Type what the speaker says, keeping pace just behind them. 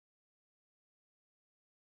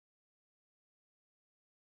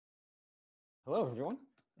Hello, everyone,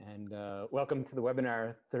 and welcome to the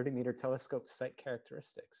webinar 30-meter telescope site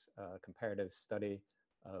characteristics, a comparative study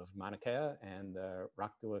of Maunakea and the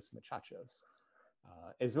Roque de los Muchachos.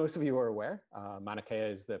 As most of you are aware,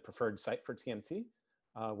 Maunakea is the preferred site for TMT,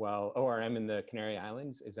 while ORM in the Canary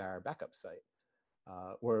Islands is our backup site.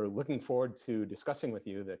 We're looking forward to discussing with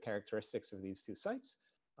you the characteristics of these two sites,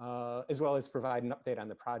 as well as provide an update on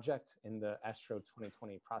the project in the Astro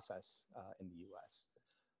 2020 process in the US.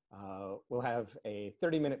 We'll have a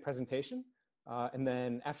 30-minute presentation, and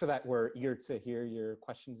then after that, we're eager to hear your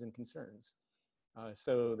questions and concerns.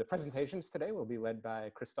 So the presentations today will be led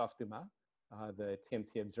by Christophe Dumas, the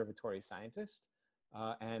TMT Observatory scientist,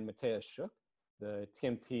 and Matthias Schuck, the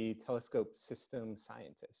TMT Telescope System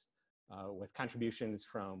scientist, with contributions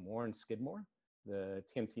from Warren Skidmore, the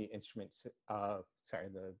TMT instrument,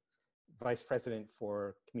 the Vice President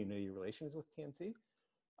for Community Relations with TMT,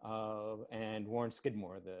 and Warren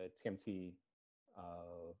Skidmore, the TMT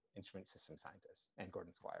instrument system scientist, and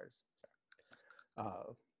Gordon Squires.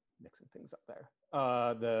 Sorry, mixing things up there.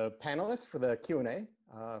 The panelists for the Q&A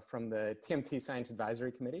from the TMT Science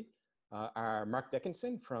Advisory Committee are Mark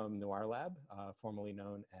Dickinson from Noir Lab, formerly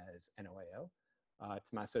known as NOAO,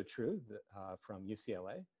 Tommaso True from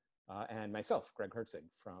UCLA, and myself, Greg Herzig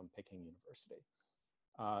from Peking University.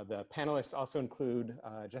 The panelists also include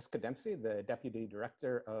Jessica Dempsey, the Deputy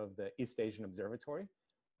Director of the East Asian Observatory,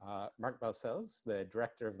 Mark Balcells, the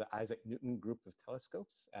Director of the Isaac Newton Group of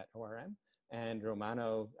Telescopes at ORM, and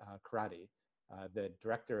Romano Corradi, the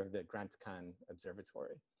Director of the Grant Kahn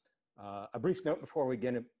Observatory. A brief note before we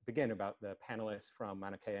begin about the panelists from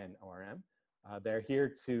Maunakea and ORM. They're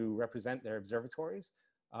here to represent their observatories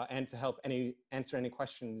and to help answer any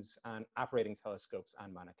questions on operating telescopes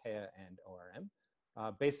on Maunakea and ORM.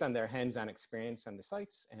 Based on their hands-on experience on the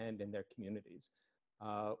sites and in their communities.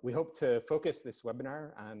 We hope to focus this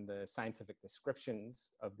webinar on the scientific descriptions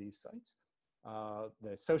of these sites.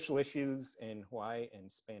 The social issues in Hawaii and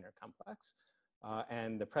Spain are complex,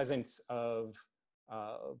 and the presence of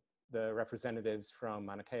the representatives from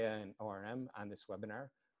Maunakea and ORM on this webinar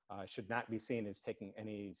should not be seen as taking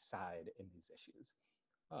any side in these issues.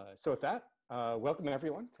 So with that, welcome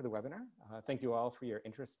everyone to the webinar. Thank you all for your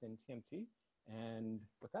interest in TMT. And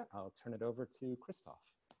with that, I'll turn it over to Christophe.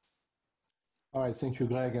 All right, thank you,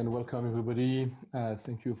 Greg, and welcome everybody.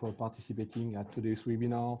 Thank you for participating at today's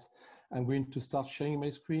webinars. I'm going to start sharing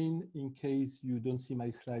my screen. In case you don't see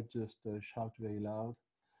my slide, just shout very loud.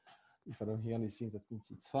 If I don't hear anything, that means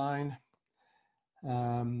it's fine.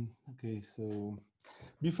 Okay, so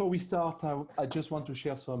before we start, I just want to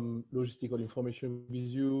share some logistical information with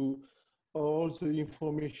you. All the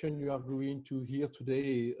information you are going to hear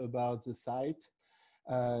today about the site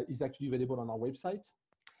is actually available on our website,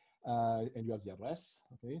 and you have the address.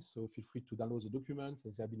 Okay, so feel free to download the documents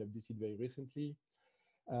as they have been updated very recently.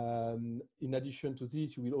 In addition to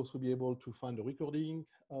this, you will also be able to find a recording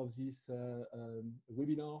of this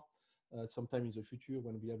webinar sometime in the future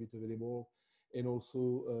when we have it available, and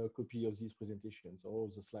also a copy of these presentations, all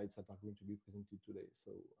the slides that are going to be presented today.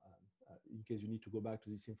 So in case you need to go back to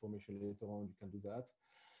this information later on, you can do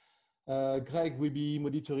that. Greg will be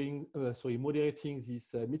moderating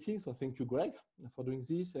this meeting. So thank you, Greg, for doing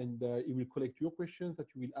this. And he will collect your questions that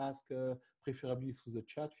you will ask, preferably through the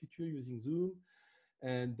chat feature using Zoom.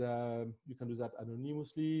 And you can do that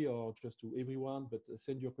anonymously or just to everyone, but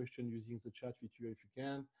send your question using the chat feature if you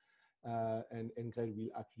can. And Greg will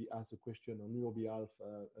actually ask a question on your behalf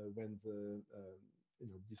when the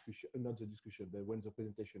discussion, not the discussion, but when the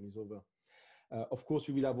presentation is over. Of course,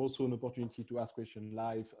 you will have also an opportunity to ask questions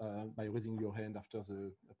live by raising your hand after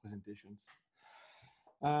the presentations.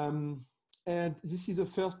 And this is the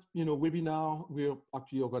first webinar we're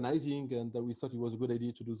actually organizing, and we thought it was a good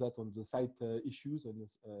idea to do that on the site issues and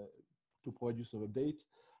to provide you some update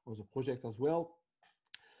on the project as well.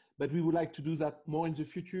 But we would like to do that more in the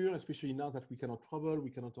future, especially now that we cannot travel, we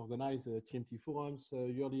cannot organize TMT forums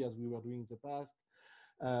yearly as we were doing in the past.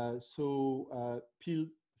 So feel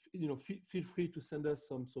free to send us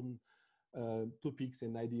some topics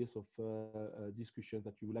and ideas of discussion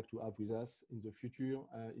that you would like to have with us in the future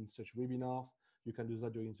in such webinars. You can do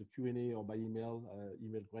that during the Q&A or by email,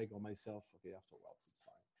 email Greg or myself. Okay, afterwards, it's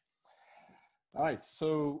fine. All right,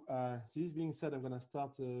 so this being said, I'm going to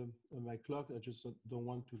start my clock. I just don't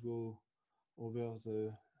want to go over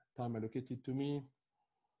the time allocated to me.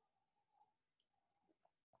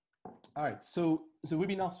 All right, so the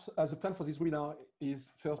webinar, the plan for this webinar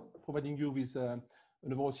is first providing you with an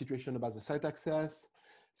overall situation about the site access.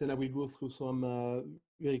 Then I will go through some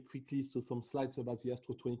very quickly, so some slides about the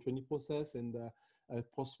Astro 2020 process and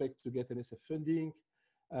prospect to get NSF funding.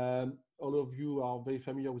 All of you are very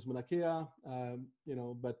familiar with Maunakea,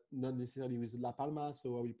 but not necessarily with La Palma.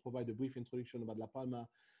 So I will provide a brief introduction about La Palma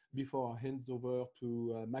before I hand over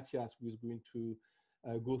to Matthias, who is going to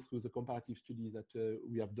go through the comparative studies that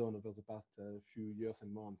we have done over the past few years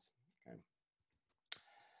and months. Okay.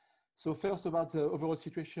 So first about the overall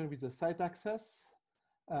situation with the site access.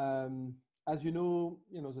 As you know,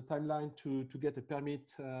 the timeline to get a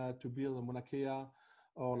permit to build a Maunakea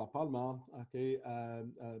or La Palma, okay,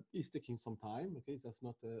 is taking some time. Okay, that's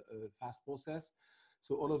not a fast process.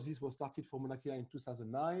 So all of this was started for Maunakea in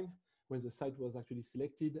 2009, when the site was actually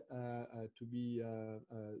selected to be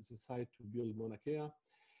the site to build Maunakea.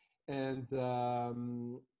 And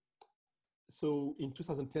so in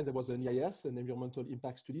 2010, there was an EIS, an environmental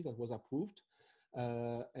impact study that was approved.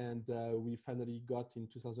 And we finally got in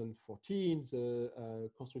 2014 the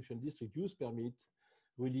construction district use permit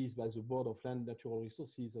released by the Board of Land Natural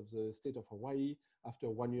Resources of the state of Hawaii after a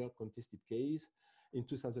 1-year contested case. In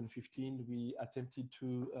 2015, we attempted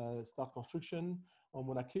to start construction on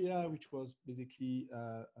Maunakea, which was basically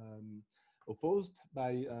opposed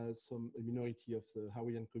by some minority of the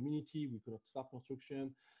Hawaiian community. We could not start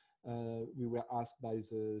construction. We were asked by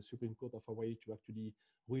the Supreme Court of Hawaii to actually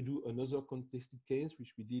redo another contested case,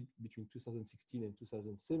 which we did between 2016 and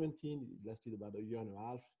 2017. It lasted about a year and a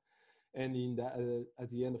half. And at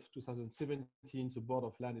the end of 2017, the Board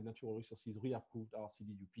of Land and Natural Resources reapproved our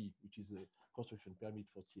CDUP, which is a construction permit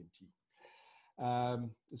for TMT.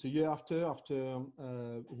 The year after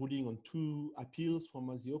ruling on 2 appeals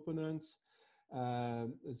from the opponents,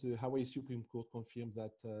 the Hawaii Supreme Court confirmed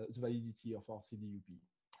that the validity of our CDUP.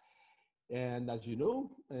 And as you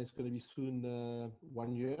know, it's going to be soon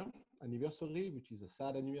 1 year anniversary, which is a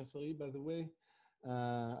sad anniversary, by the way.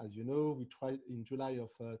 As you know, we tried in July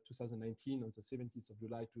of 2019, on the 17th of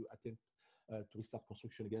July, to attempt to restart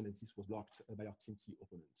construction again, and this was blocked by our TMT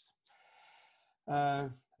opponents.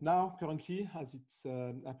 Now, currently, as it's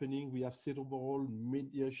happening, we have several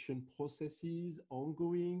mediation processes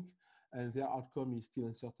ongoing, and their outcome is still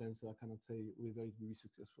uncertain, so I cannot say whether it will be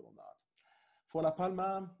successful or not. For La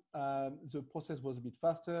Palma, the process was a bit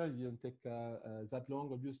faster. It didn't take that long,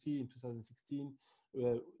 obviously. In 2016,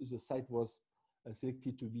 the site was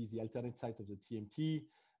selected to be the alternate site of the TMT.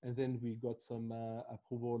 And then we got some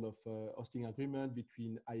approval of hosting agreement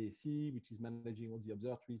between IAC, which is managing all the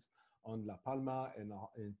observatories on La Palma, and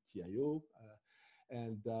TIO.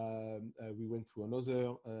 We went through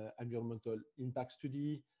another environmental impact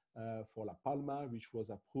study for La Palma, which was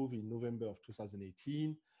approved in November of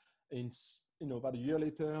 2018. And about a year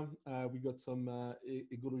later, we got some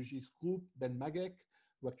ecologist group, Ben Magek,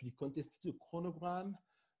 who actually contested the chronogram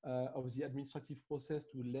of the administrative process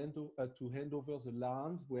to hand over the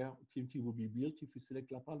land where TMT will be built if we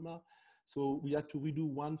select La Palma. So we had to redo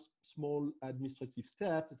one small administrative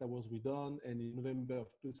step that was redone, and in November of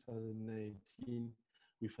 2019,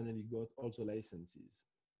 we finally got all the licenses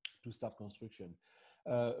to start construction.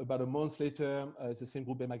 About a month later, the same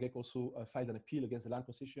group, Ben Magek, also filed an appeal against the land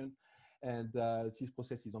concession. And this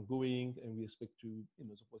process is ongoing, and we expect the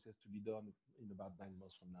process to be done in about 9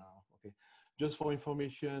 months from now. Okay, just for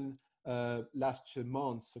information, last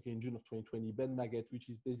month, okay, in June of 2020, Ben Magek, which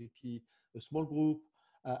is basically a small group,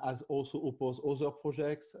 has also opposed other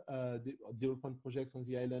projects, development projects on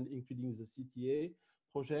the island, including the CTA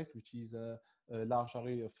project, which is a large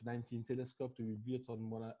array of 19 telescopes to be built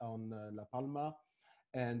on La Palma,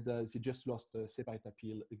 and they just lost a separate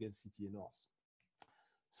appeal against CTA North.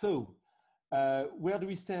 So, where do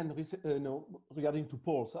we stand regarding to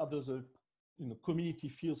polls? How does the community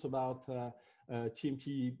feels about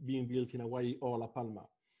TMT being built in Hawaii or La Palma?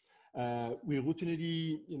 We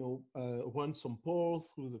routinely run some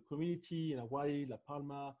polls through the community in Hawaii, La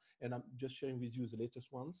Palma, and I'm just sharing with you the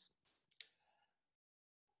latest ones.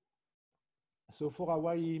 So for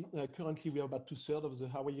Hawaii, currently we have about 2/3 of the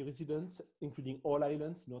Hawaii residents, including all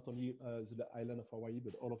islands, not only the island of Hawaii,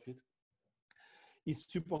 but all of it, is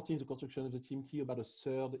supporting the construction of the TMT. About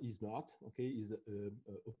 1/3 is not, okay, is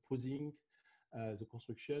opposing the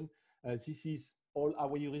construction. This is all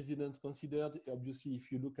Hawaii residents considered. Obviously, if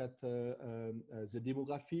you look at the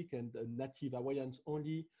demographic and native Hawaiians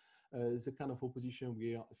only, the kind of opposition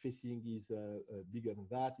we are facing is bigger than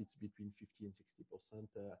that. It's between 50 and 60%,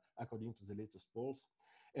 according to the latest polls.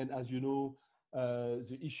 And as you know,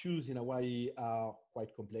 the issues in Hawaii are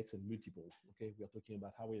quite complex and multiple. Okay, we are talking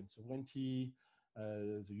about Hawaiian sovereignty,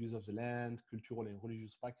 the use of the land, cultural and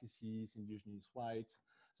religious practices, indigenous rights,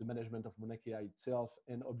 the management of Maunakea itself,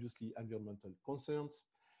 and obviously environmental concerns.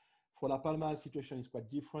 For La Palma, the situation is quite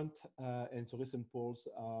different, and the recent polls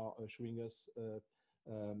are showing us,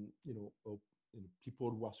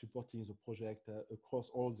 people who are supporting the project across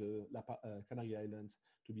all the Canary Islands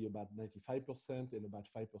to be about 95% and about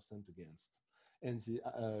 5% against. And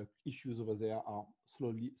the issues over there are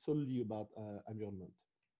solely about environment.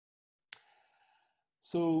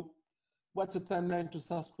 So what's the timeline to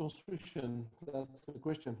start construction? That's the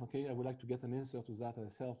question. Okay, I would like to get an answer to that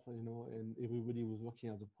myself, you know, and everybody who's working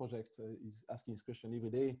on the project is asking this question every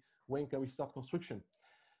day. When can we start construction?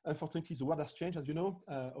 Unfortunately, the world has changed, as you know,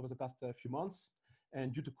 over the past few months.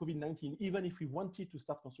 And due to COVID-19, even if we wanted to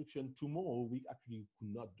start construction tomorrow, we actually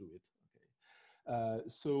could not do it. Okay?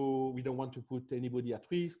 So we don't want to put anybody at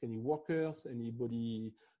risk, any workers,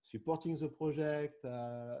 anybody supporting the project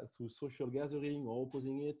through social gathering or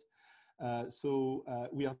opposing it. So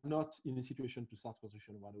we are not in a situation to start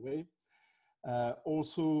construction right away.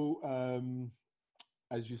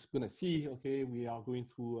 As you're going to see, okay, we are going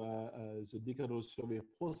through the decadal survey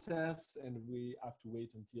process, and we have to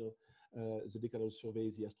wait until the decadal survey,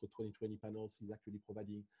 the Astro 2020 panels, is actually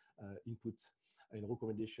providing input and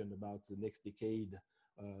recommendation about the next decade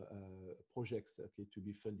projects, okay, to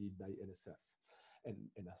be funded by NSF and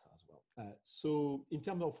NASA as well. So in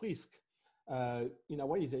terms of risk, in a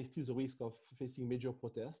way, there is still the risk of facing major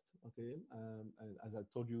protests. Okay, and as I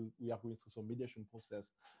told you, we are going through some mediation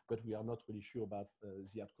process, but we are not really sure about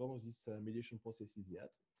the outcome of this mediation processes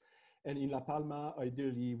yet. And in La Palma,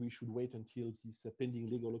 ideally, we should wait until this pending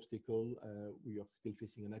legal obstacle, we are still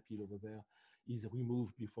facing an appeal over there, is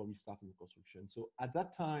removed before we start the construction. So at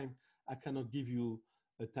that time, I cannot give you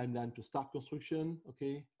a timeline to start construction.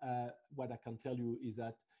 Okay, what I can tell you is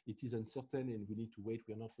that it is uncertain and we need to wait.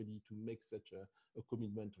 We are not ready to make such a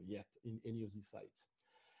commitment yet in any of these sites.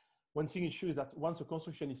 One thing is sure is that once the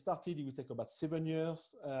construction is started, it will take about 7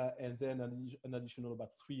 years and then an additional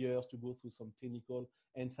about 3 years to go through some technical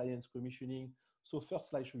and science commissioning. So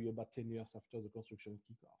first light should be about 10 years after the construction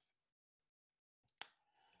kickoff.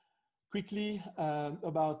 Quickly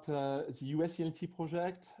about the US TMT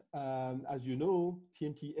project. As you know,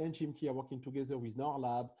 TMT and GMT are working together with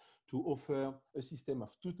NORLab to offer a system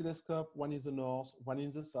of 2 telescopes, one in the north, one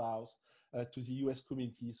in the south, to the US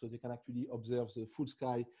community, so they can actually observe the full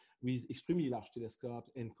sky with extremely large telescopes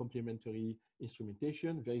and complementary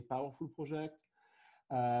instrumentation. Very powerful project.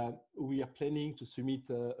 We are planning to submit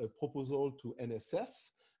a proposal to NSF.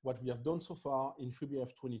 What we have done so far in February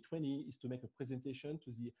of 2020 is to make a presentation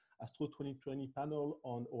to the Astro 2020 panel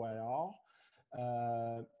on OIR.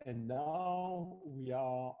 And now we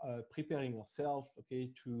are preparing ourselves, okay,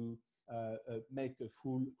 to make a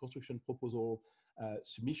full construction proposal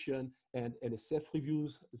submission and NSF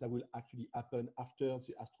reviews that will actually happen after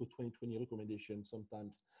the Astro 2020 recommendation,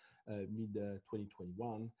 sometimes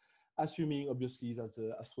mid-2021, assuming obviously that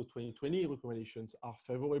the Astro 2020 recommendations are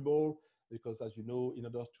favorable, because as you know, in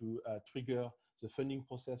order to trigger the funding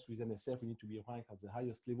process with NSF, we need to be ranked at the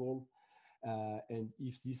highest level. And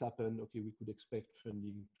if this happens, okay, we could expect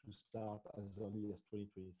funding to start as early as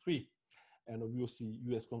 2023. And obviously,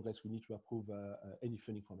 US Congress will need to approve any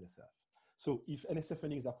funding from NSF. So if NSF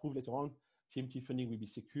funding is approved later on, TMT funding will be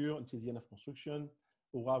secure until the end of construction.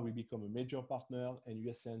 ORA will become a major partner, and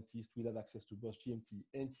US scientists will have access to both GMT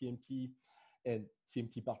and TMT. And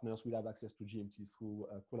TMT partners will have access to GMT through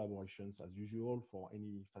collaborations as usual for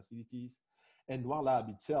any facilities. And NORLab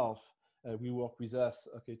itself will work with us,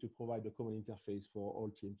 okay, to provide a common interface for all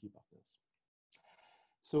TMT partners.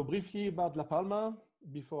 So briefly about La Palma,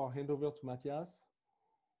 before I hand over to Matthias.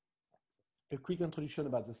 A quick introduction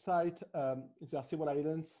about the site. There are several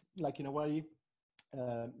islands, like in Hawaii,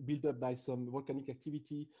 built up by some volcanic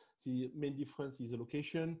activity. The main difference is the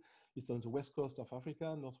location. It's on the west coast of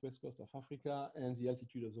Africa, northwest coast of Africa, and the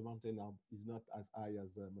altitude of the mountain is not as high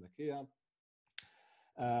as Maunakea.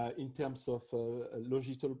 In terms of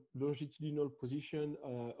longitudinal position,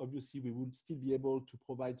 obviously we would still be able to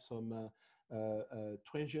provide some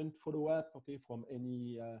transient follow-up, okay, from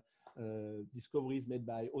any discoveries made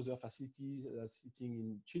by other facilities sitting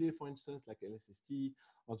in Chile, for instance, like LSST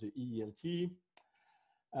or the EELT.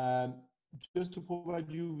 Just to provide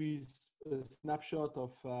you with a snapshot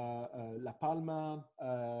of La Palma.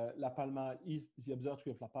 La Palma is the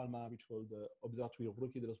observatory of La Palma, which was the observatory of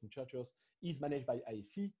Roque de los Muchachos, is managed by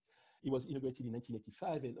IAC. It was inaugurated in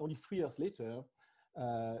 1985, and only 3 years later,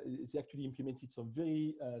 they actually implemented some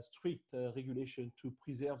very strict regulation to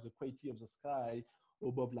preserve the quality of the sky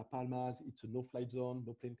above La Palma. It's a no-fly zone,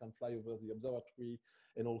 no plane can fly over the observatory,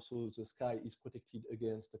 and also the sky is protected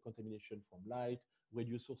against the contamination from light,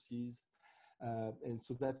 radio sources. And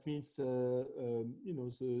so that means, you know,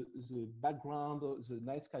 the background, the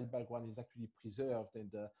night sky background is actually preserved,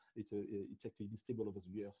 and it's actually stable over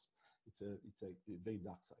the years. It's a very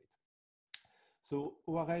dark side. So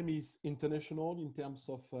ORM is international in terms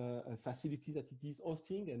of facilities that it is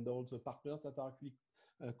hosting and all the partners that are actually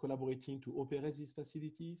collaborating to operate these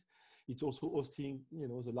facilities. It's also hosting,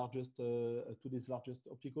 the largest, today's largest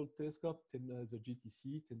optical telescope, the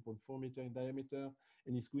GTC, 10.4 meter in diameter,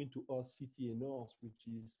 and it's going to host CTA North, which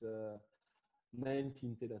is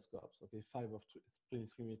 19 telescopes, okay, 5 of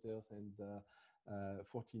 23 meters and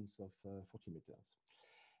 14 of 40 meters.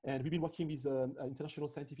 And we've been working with the International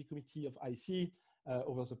Scientific Committee of IC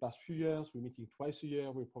over the past few years. We're meeting twice a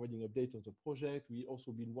year. We're providing updates on the project. We've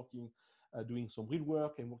also been working, doing some real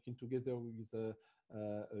work and working together with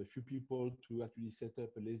a few people to actually set up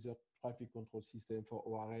a laser traffic control system for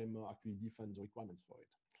ORM, actually define the requirements for it.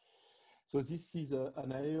 So this is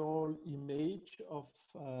an aerial image of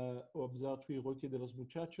Observatory Roque de los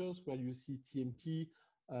Muchachos, where you see TMT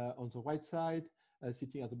on the right side,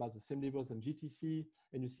 sitting at about the same level as GTC,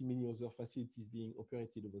 and you see many other facilities being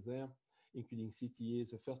operated over there, including CTA,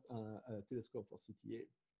 the first telescope for CTA.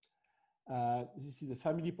 This is a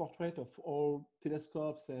family portrait of all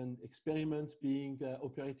telescopes and experiments being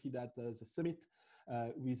operated at the summit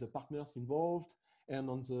with the partners involved. And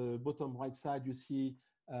on the bottom right side, you see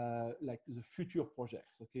like the future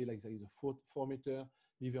projects, okay? Like there is a 4 meter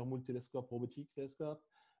Livermore telescope, robotic telescope.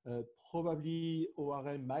 Probably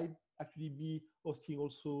ORM might actually be hosting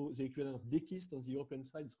also the equivalent of DECIST on the European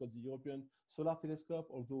side. It's called the European Solar Telescope,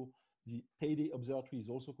 although the Teide Observatory is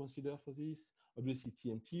also considered for this. Obviously,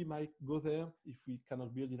 TMT might go there if we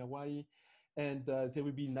cannot build in Hawaii. And there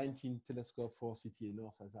will be 19 telescopes for CTA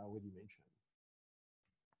North, as I already mentioned.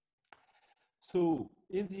 So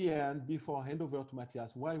in the end, before I hand over to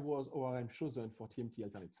Matthias, why was ORM chosen for TMT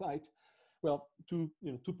alternate site? Well, 2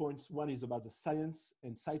 points. One is about the science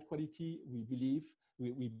and site quality. We believe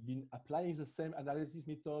we've been applying the same analysis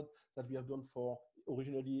method that we have done for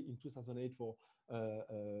originally in 2008 for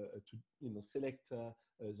to select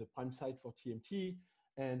the prime site for TMT.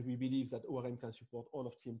 And we believe that ORM can support all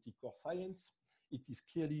of TMT core science. It is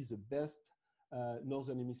clearly the best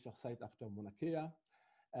Northern Hemisphere site after Maunakea.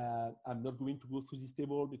 I'm not going to go through this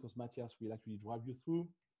table because Matthias will actually drive you through.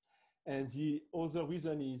 And the other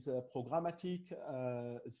reason is programmatic.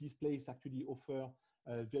 These places actually offer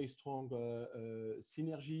a very strong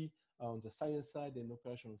synergy on the science side and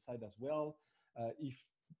operational side as well. If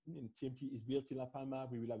TMT is built in La Palma,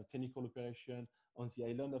 we will have a technical operation on the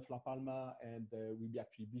island of La Palma, and we'll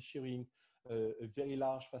actually be sharing a very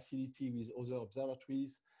large facility with other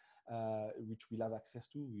observatories, which we'll have access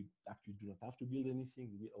to. We actually do not have to build anything,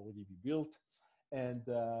 it will already be built. And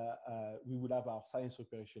we will have our science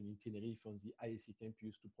operation in Tenerife on the IAC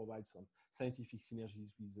campus to provide some scientific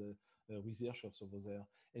synergies with researchers over there.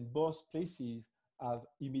 And both places have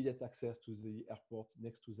immediate access to the airport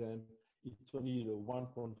next to them. It's only a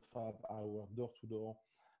 1.5-hour door-to-door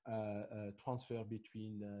transfer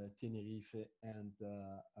between Tenerife and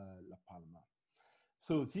La Palma.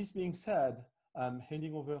 So this being said, I'm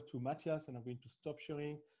handing over to Matthias, and I'm going to stop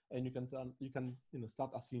sharing. And you can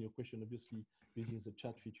start asking your question, obviously, using the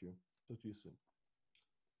chat feature. Talk to you soon.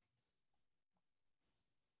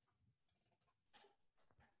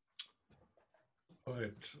 All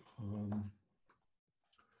right.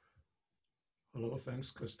 Hello,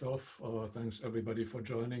 thanks, Christoph. Thanks, everybody, for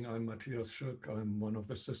joining. I'm Matthias Schück. I'm one of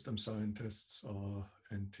the system scientists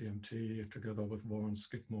in TMT, together with Warren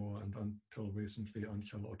Skidmore and until recently,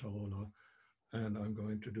 Anchal Otarola. And I'm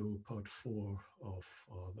going to do part 4 of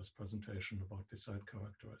this presentation about the site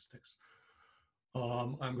characteristics.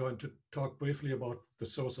 I'm going to talk briefly about the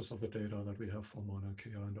sources of the data that we have for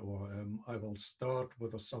Maunakea and ORM. I will start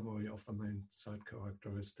with a summary of the main site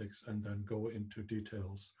characteristics and then go into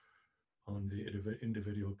details on the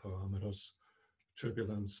individual parameters,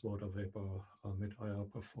 turbulence, water vapor, mid-IR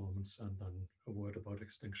performance, and then a word about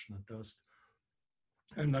extinction and dust.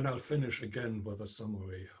 And then I'll finish again with a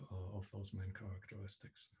summary of those main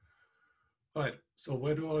characteristics. All right, so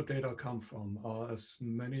where do our data come from? As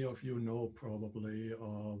many of you know probably,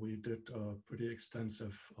 we did a pretty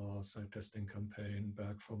extensive site testing campaign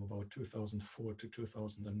back from about 2004 to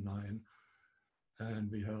 2009.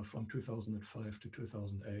 And we have from 2005 to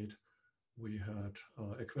 2008, we had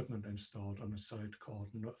equipment installed on a site called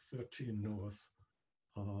 13 North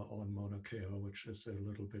on Maunakea, which is a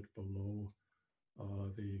little bit below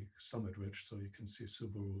the summit ridge. So you can see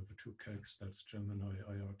Subaru, the 2 kegs, that's Gemini,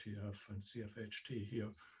 IRTF, and CFHT here.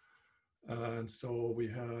 And so we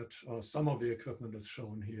had some of the equipment is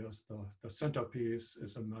shown here. The centerpiece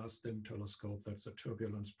is a mass-dim telescope. That's a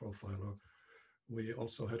turbulence profiler. We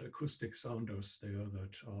also had acoustic sounders there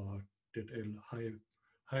that did a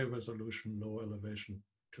high resolution, low elevation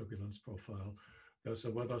turbulence profile. There's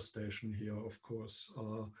a weather station here, of course.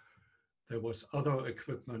 there was other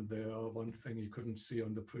equipment there. One thing you couldn't see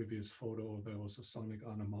on the previous photo, there was a sonic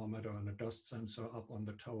anemometer and a dust sensor up on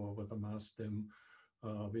the tower with a mass dim.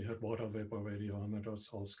 We had water vapor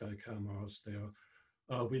radiometers, all sky cameras there.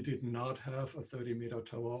 We did not have a 30-meter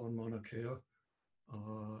tower on Maunakea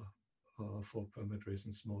for permit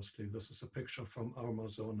reasons mostly. This is a picture from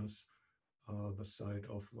Amazonas, the site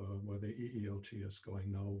of where the EELT is going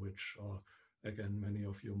now, which again, many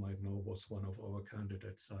of you might know was one of our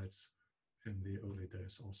candidate sites in the early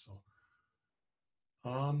days also.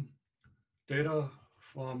 Data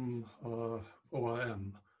from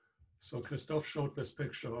ORM. So Christoph showed this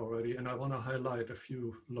picture already, and I want to highlight a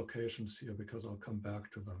few locations here because I'll come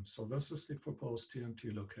back to them. So this is the proposed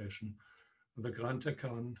TMT location. The Gran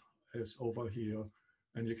Tecan is over here,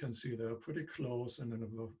 and you can see they're pretty close and in a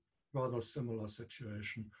rather similar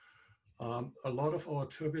situation. A lot of our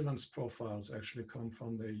turbulence profiles actually come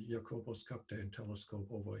from the Jacobus Kapteyn telescope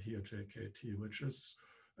over here, JKT, which is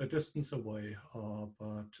a distance away,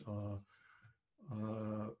 but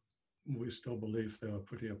we still believe they are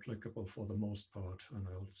pretty applicable for the most part, and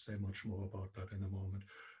I'll say much more about that in a moment.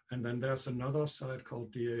 And then there's another site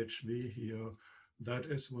called DHV here. That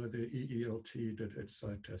is where the EELT did its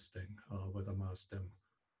site testing with a mass dim.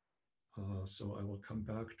 So I will come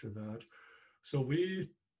back to that. So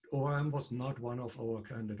ORM was not one of our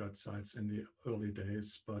candidate sites in the early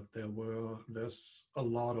days, but there's a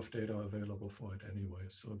lot of data available for it anyway.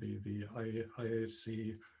 So the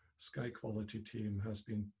IAC sky quality team has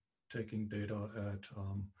been taking data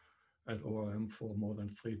at ORM for more than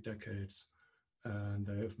 3 decades, and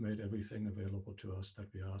they have made everything available to us that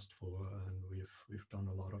we asked for, and we've done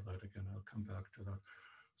a lot of that. Again, I'll come back to that.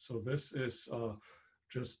 So this is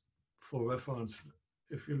just for reference.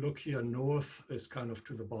 If you look here, north is kind of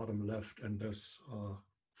to the bottom left, and this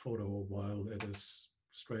photo, while it is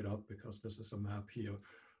straight up because this is a map here.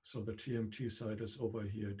 So the TMT site is over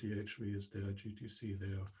here, DHV is there, GTC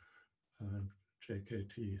there, and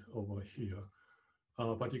JKT over here.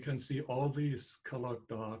 But you can see all these colored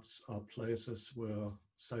dots are places where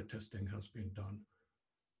site testing has been done.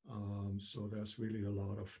 So there's really a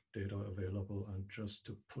lot of data available, and just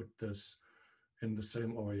to put this in the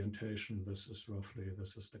same orientation, this is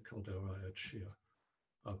the caldera edge here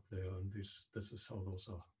up there, and this is how those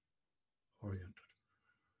are oriented.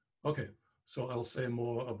 Okay, so I'll say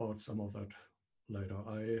more about some of that later.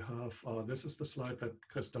 I have, this is the slide that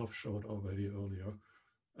Christoph showed already earlier,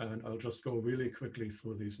 and I'll just go really quickly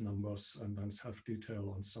through these numbers and then have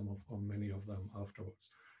detail on many of them afterwards.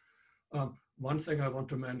 One thing I want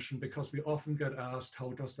to mention, because we often get asked, how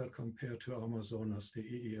does that compare to Amazonas, the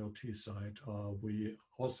EELT site? We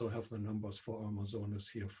also have the numbers for Amazonas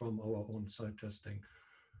here from our own site testing.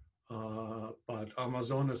 But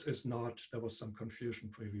Amazonas is not, there was some confusion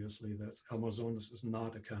previously, that Amazonas is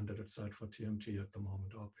not a candidate site for TMT at the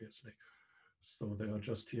moment, obviously. So they are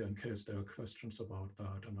just here in case there are questions about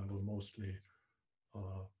that, and I will mostly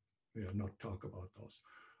not talk about those.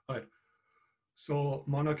 All right. So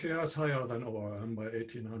Maunakea is higher than ORM by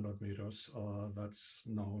 1,800 meters. That's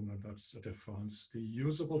known, and that's the difference. The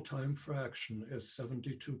usable time fraction is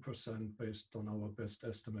 72% based on our best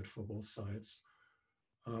estimate for both sites.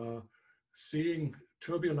 Seeing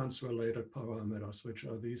turbulence-related parameters, which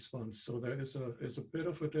are these ones, so there is a bit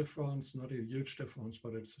of a difference, not a huge difference,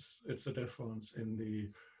 but it's a difference in the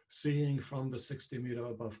seeing from the 60-meter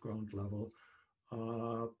above ground level.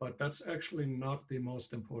 But that's actually not the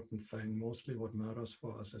most important thing. Mostly what matters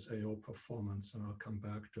for us is AO performance, and I'll come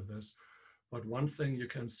back to this. But one thing you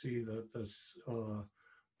can see that this,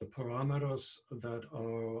 the parameters that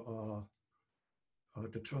are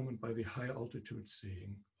determined by the high altitude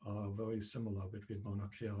seeing are very similar between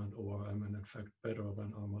Maunakea and ORM, and in fact better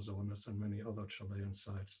than Amazonas and many other Chilean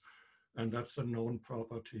sites. And that's a known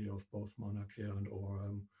property of both Maunakea and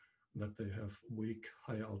ORM, that they have weak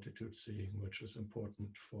high altitude seeing, which is important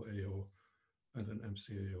for AO and an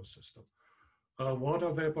MCAO system.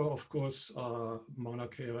 Water vapor, of course,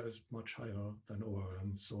 Maunakea is much higher than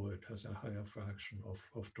ORM, so it has a higher fraction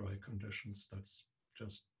of dry conditions. That's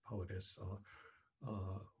just how it is.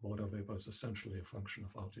 Water vapor is essentially a function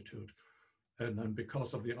of altitude. And then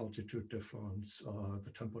because of the altitude difference,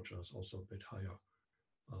 the temperature is also a bit higher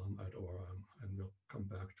at ORM, and we'll come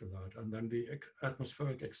back to that. And then the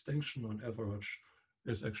atmospheric extinction on average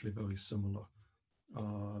is actually very similar.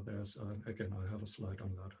 Again, I have a slide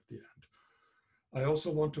on that at the end. I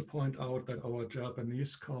also want to point out that our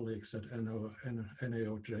Japanese colleagues at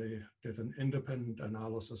NAOJ did an independent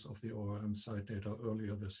analysis of the ORM site data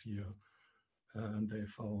earlier this year, and they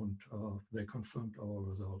found, they confirmed our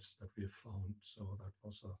results that we found. So that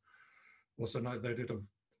was they did a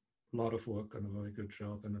lot of work and a very good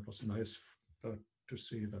job, and it was nice to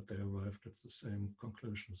see that they arrived at the same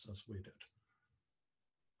conclusions as we did.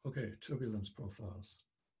 Okay, turbulence profiles.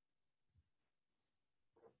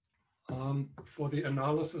 For the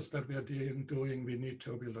analysis that we are doing, we need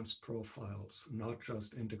turbulence profiles, not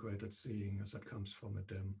just integrated seeing as it comes from a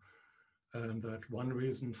DIM. And that one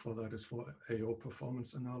reason for that is for AO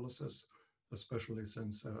performance analysis, especially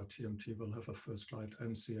since TMT will have a first-light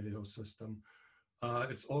MCAO system.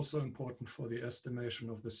 It's also important for the estimation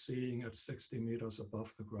of the seeing at 60 meters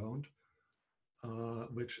above the ground,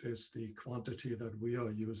 which is the quantity that we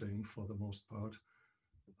are using for the most part.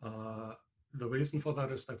 The reason for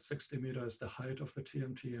that is that 60 meters is the height of the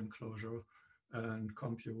TMT enclosure, and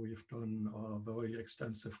we've done very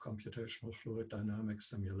extensive computational fluid dynamics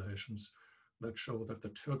simulations that show that the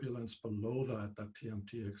turbulence below that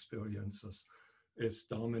TMT experiences is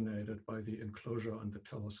dominated by the enclosure and the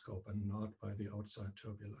telescope and not by the outside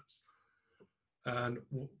turbulence. And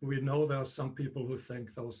we know there are some people who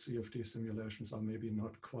think those CFD simulations are maybe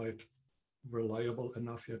not quite reliable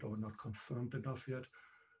enough yet or not confirmed enough yet.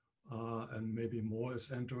 And maybe more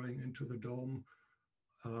is entering into the dome.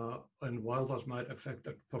 And while that might affect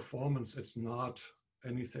the performance, it's not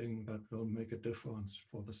anything that will make a difference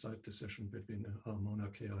for the site decision between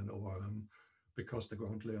Maunakea and ORM, because the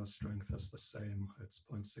ground layer strength is the same. It's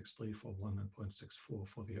 0.63 for one and 0.64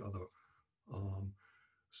 for the other.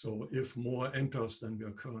 So if more enters, then we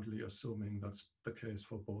are currently assuming that's the case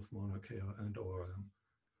for both Maunakea and ORM.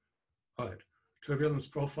 All right. Turbulence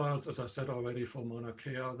profiles, as I said already, for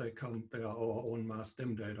Maunakea, they are our own mass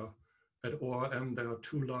DIM data. At ORM, there are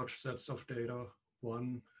two large sets of data.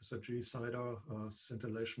 One is a G-sider,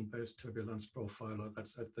 scintillation-based turbulence profiler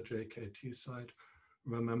that's at the JKT site.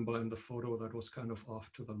 Remember in the photo that was kind of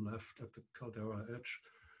off to the left at the caldera edge.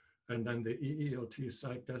 And then the EELT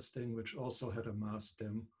site testing, which also had a mass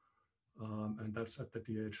DIM. And that's at the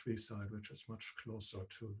DHV side, which is much closer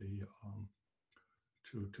to the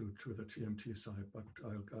to the TMT side, but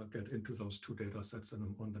I'll get into those two data sets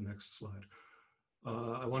on the next slide.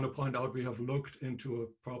 I want to point out we have looked into a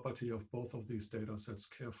property of both of these data sets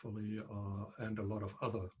carefully and a lot of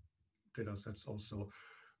other data sets also,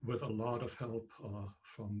 with a lot of help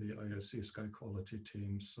from the ISC Sky Quality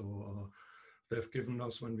team. So they've given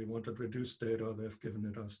us, when we wanted reduced data, they've given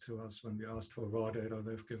it to us. When we asked for raw data,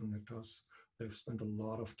 they've given it to us. They've spent a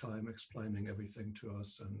lot of time explaining everything to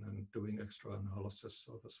us and doing extra analysis.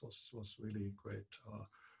 So this was really great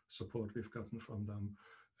support we've gotten from them.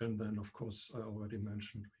 And then, of course, I already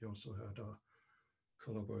mentioned, we also had a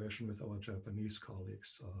collaboration with our Japanese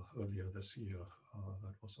colleagues earlier this year.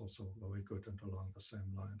 That was also very good and along the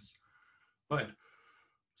same lines. Right.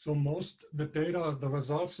 So the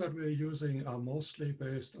results that we're using are mostly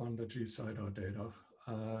based on the G-sider data.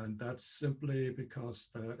 And that's simply because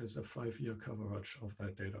there is a 5-year coverage of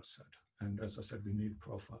that data set. And as I said, we need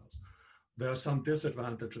profiles. There are some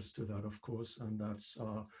disadvantages to that, of course, and that's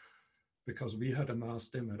because we had a mass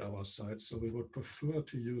DIM at our site. So we would prefer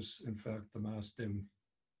to use, in fact, the mass DIM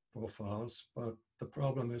profiles, but the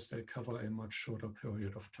problem is they cover a much shorter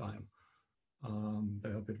period of time. They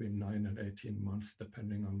are between 9 and 18 months,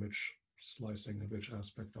 depending on which slicing and which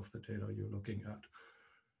aspect of the data you're looking at.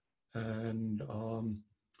 And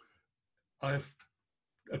I have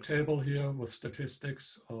a table here with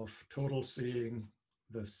statistics of total seeing,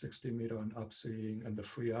 the 60 meter and up seeing, and the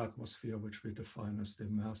free atmosphere, which we define as the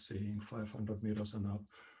mass seeing, 500 meters and up.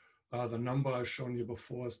 The number I've shown you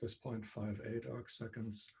before is this 0.58 arc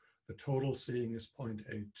seconds. The total seeing is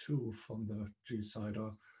 0.82 from the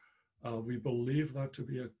G-sider. We believe that to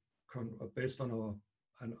be based on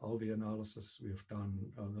all the analysis we've done,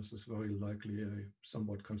 this is very likely a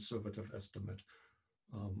somewhat conservative estimate,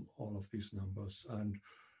 all of these numbers. And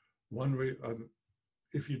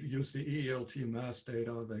if you use the EELT mass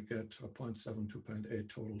data, they get a 0.7 to 0.8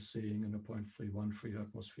 total seeing and a 0.31 free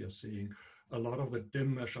atmosphere seeing. A lot of the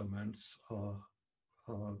DIM measurements,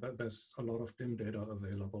 there's a lot of DIM data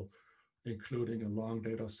available, including a long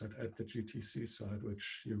data set at the GTC side,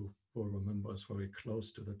 which you will remember is very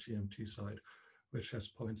close to the TMT side, which has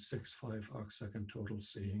 0.65 arc second total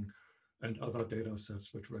seeing, and other data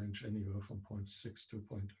sets which range anywhere from 0.6 to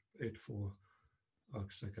 0.84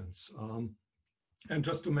 arc seconds. And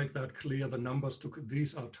just to make that clear, the numbers,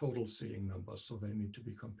 these are total seeing numbers, so they need to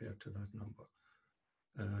be compared to that number.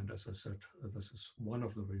 And as I said, this is one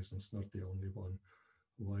of the reasons, not the only one,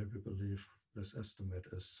 why we believe this estimate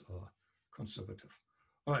is conservative.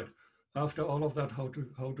 All right, after all of that, how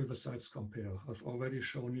do the sites compare? I've already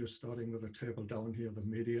shown you, starting with the table down here, the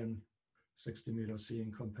median 60 meter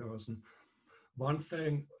seeing comparison. One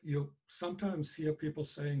thing you sometimes hear people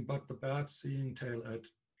saying, but the bad seeing tail at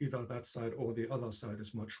either that side or the other side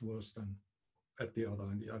is much worse than at the other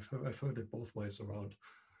end. I've heard it both ways around.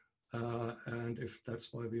 And if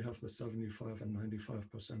that's why we have the 75 and 95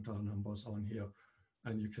 percentile numbers on here,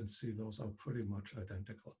 and you can see those are pretty much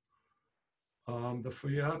identical. The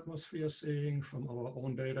free atmosphere seeing from our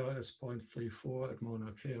own data is 0.34 at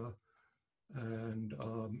Maunakea, and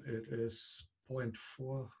it is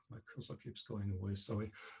 0.4, my cursor keeps going away, sorry,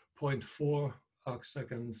 0.4 arc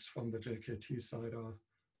seconds from the JKT CIDR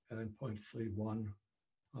and 0.31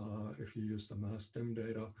 if you use the mass dim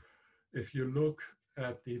data. If you look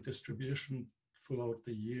at the distribution throughout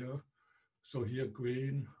the year, so here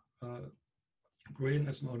green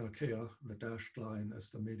is Maunakea, the dashed line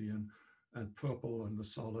is the median, and purple and the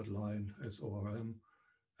solid line is ORM.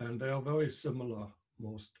 And they are very similar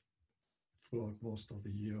throughout most of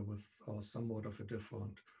the year, with somewhat of a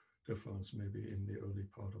difference maybe in the early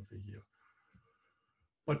part of the year.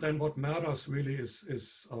 But then what matters really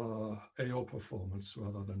is AO performance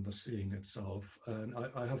rather than the seeing itself. And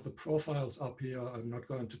I have the profiles up here. I'm not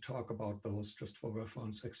going to talk about those just for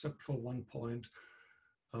reference, except for one point.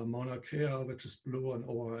 Maunakea, which is blue, and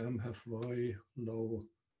ORM have very low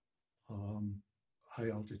high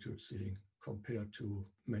altitude seeing compared to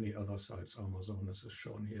many other sites. Amazonas is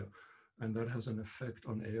shown here. And that has an effect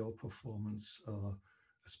on AO performance,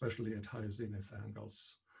 especially at high zenith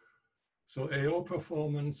angles. So AO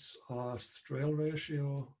performance, strail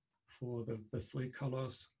ratio for the three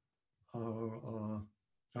colors are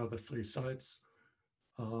the three sites.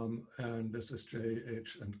 And this is J,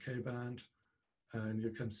 H, and K band. And you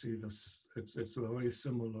can see this, it's very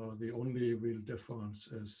similar. The only real difference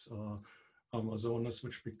is Amazonas,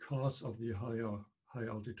 which because of the high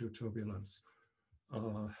altitude turbulence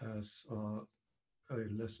has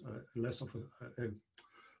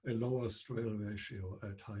a lower strail ratio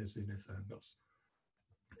at high zenith angles.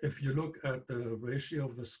 If you look at the ratio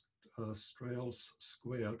of the strails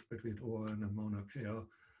squared between ORM and Maunakea,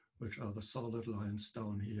 which are the solid lines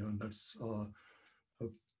down here, and that's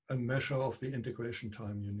a measure of the integration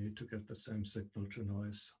time you need to get the same signal to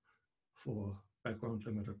noise for background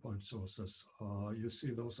limited point sources. You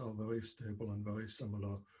see those are very stable and very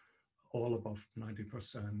similar, all above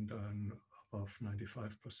 90% and above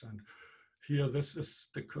 95%. Here, this is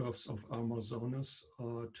the curves of Amazonas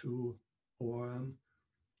to ORM.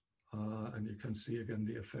 And you can see again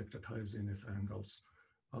the effect at high zenith angles.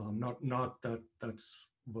 Not that that's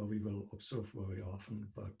where we will observe very often,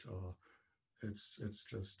 but it's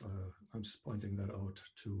just, I'm just pointing that out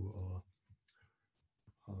to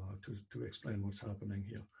explain what's happening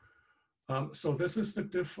here. So this is the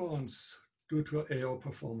difference due to AO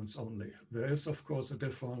performance only. There is, of course, a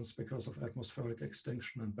difference because of atmospheric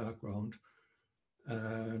extinction and background.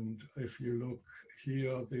 And if you look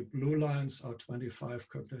here, the blue lines are 25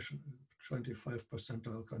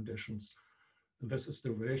 percentile conditions. This is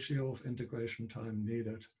the ratio of integration time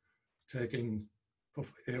needed, taking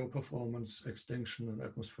AO performance, extinction, and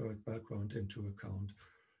atmospheric background into account.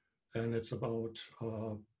 And it's about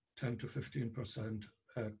 10 to 15%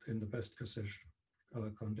 in the best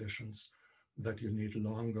conditions that you need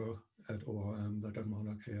longer at ORM than at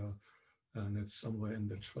Maunakea. And it's somewhere in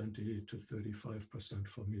the 20 to 35%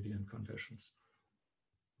 for median conditions.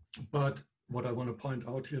 But what I want to point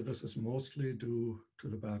out here, this is mostly due to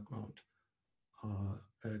the background.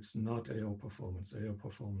 It's not AO performance. AO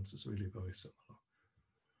performance is really very similar.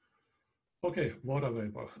 Okay, water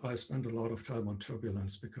vapor. I spend a lot of time on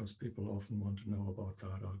turbulence because people often want to know about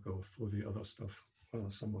that. I'll go through the other stuff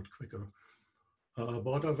somewhat quicker.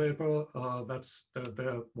 Water vapor,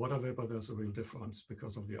 water vapor, there's a real difference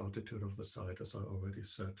because of the altitude of the site, as I already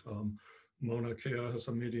said. Maunakea has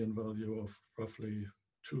a median value of roughly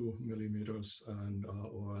 2 millimeters, and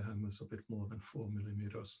ORM is a bit more than 4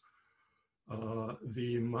 millimeters.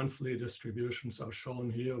 The monthly distributions are shown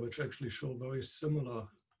here, which actually show very similar,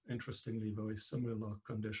 interestingly, very similar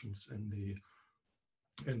conditions in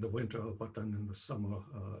the winter, but then in the summer,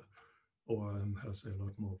 ORM has a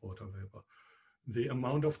lot more water vapor. The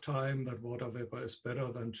amount of time that water vapor is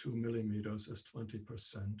better than 2 millimeters is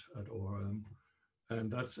 20% at ORM. And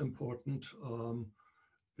that's important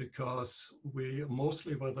because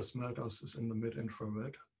mostly where this matters is in the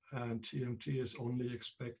mid-infrared, and TMT is only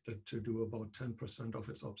expected to do about 10% of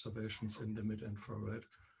its observations in the mid-infrared.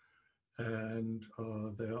 And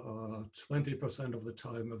there are 20% of the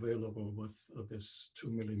time available with this 2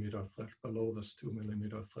 millimeter, below this 2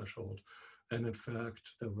 millimeter threshold. And in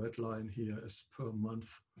fact, the red line here is per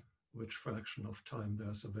month, which fraction of time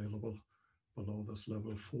there's available below this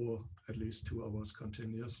level for at least 2 hours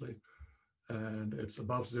continuously. And it's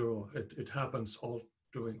above zero. It happens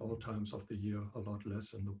during all times of the year, a lot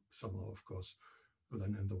less in the summer, of course.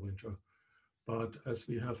 than in the winter. But as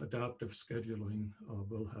we have adaptive scheduling,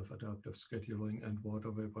 we'll have adaptive scheduling, and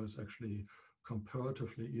water vapor is actually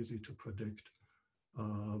comparatively easy to predict.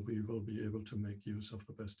 We will be able to make use of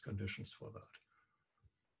the best conditions for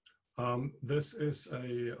that. This is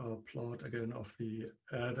a plot again of the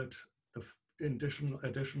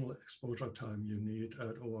additional exposure time you need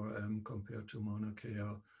at ORM compared to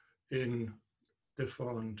Maunakea in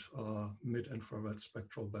different mid-infrared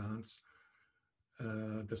spectral bands.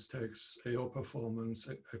 This takes AO performance,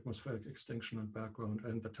 atmospheric extinction and background,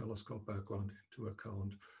 and the telescope background into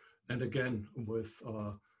account. And again, with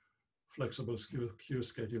flexible Q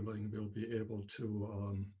scheduling, we'll be able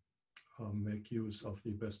to make use of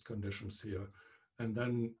the best conditions here. And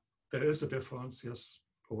then there is a difference. Yes,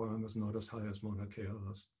 ORM is not as high as Maunakea.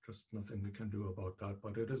 There's just nothing we can do about that.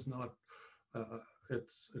 But it is not,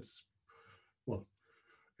 well,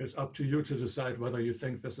 it's up to you to decide whether you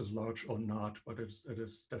think this is large or not, but it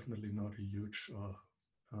is definitely not a huge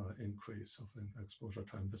increase of exposure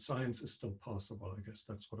time. The science is still possible. I guess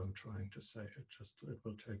that's what I'm trying to say. It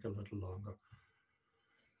will take a little longer.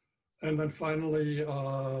 And then finally,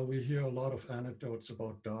 we hear a lot of anecdotes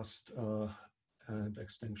about dust and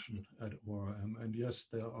extinction at ORM. And yes,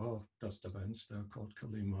 there are dust events. They're called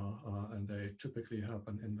Kalima, and they typically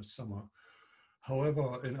happen in the summer.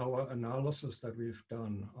 However, in our analysis that we've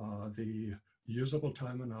done, the usable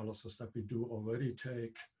time analysis that we do already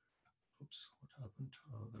take, oops, what happened?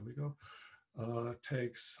 There we go.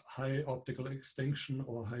 Takes high optical extinction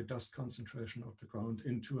or high dust concentration of the ground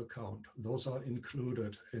into account. Those are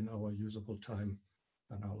included in our usable time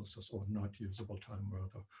analysis, or not usable time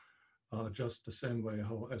rather. Just the same way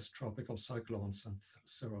how as tropical cyclones and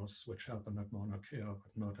cirrus, which happen at Maunakea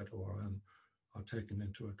but not at ORM, are taken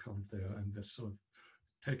into account there. And this, so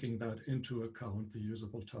taking that into account, the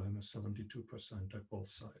usable time is 72% at both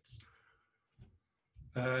sites.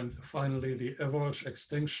 And finally, the average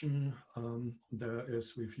extinction,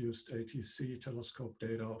 we've used ATC telescope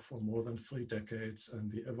data for more than 3 decades,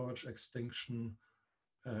 and the average extinction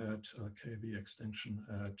at KB extinction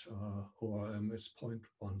at ORM is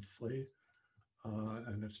 0.13,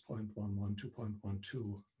 and it's 0.11 to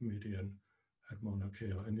 0.12 median at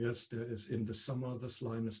Maunakea. And yes, there is in the summer, this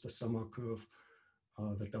line is the summer curve.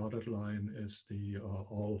 The dotted line is the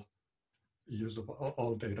all usable,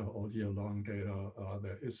 all data, all year long data.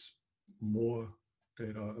 There is more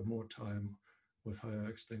data, more time with higher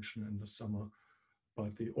extinction in the summer,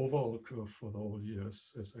 but the overall curve for the whole year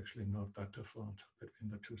is actually not that different between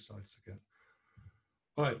the two sites again.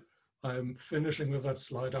 All right, I'm finishing with that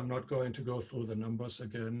slide. I'm not going to go through the numbers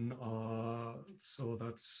again. So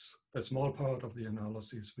that's a small part of the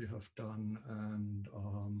analyses we have done and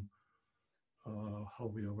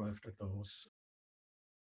how we arrived at those.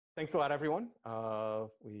 Thanks a lot, everyone.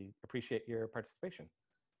 We appreciate your participation.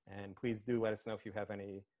 And please do let us know if you have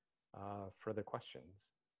any further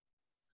questions.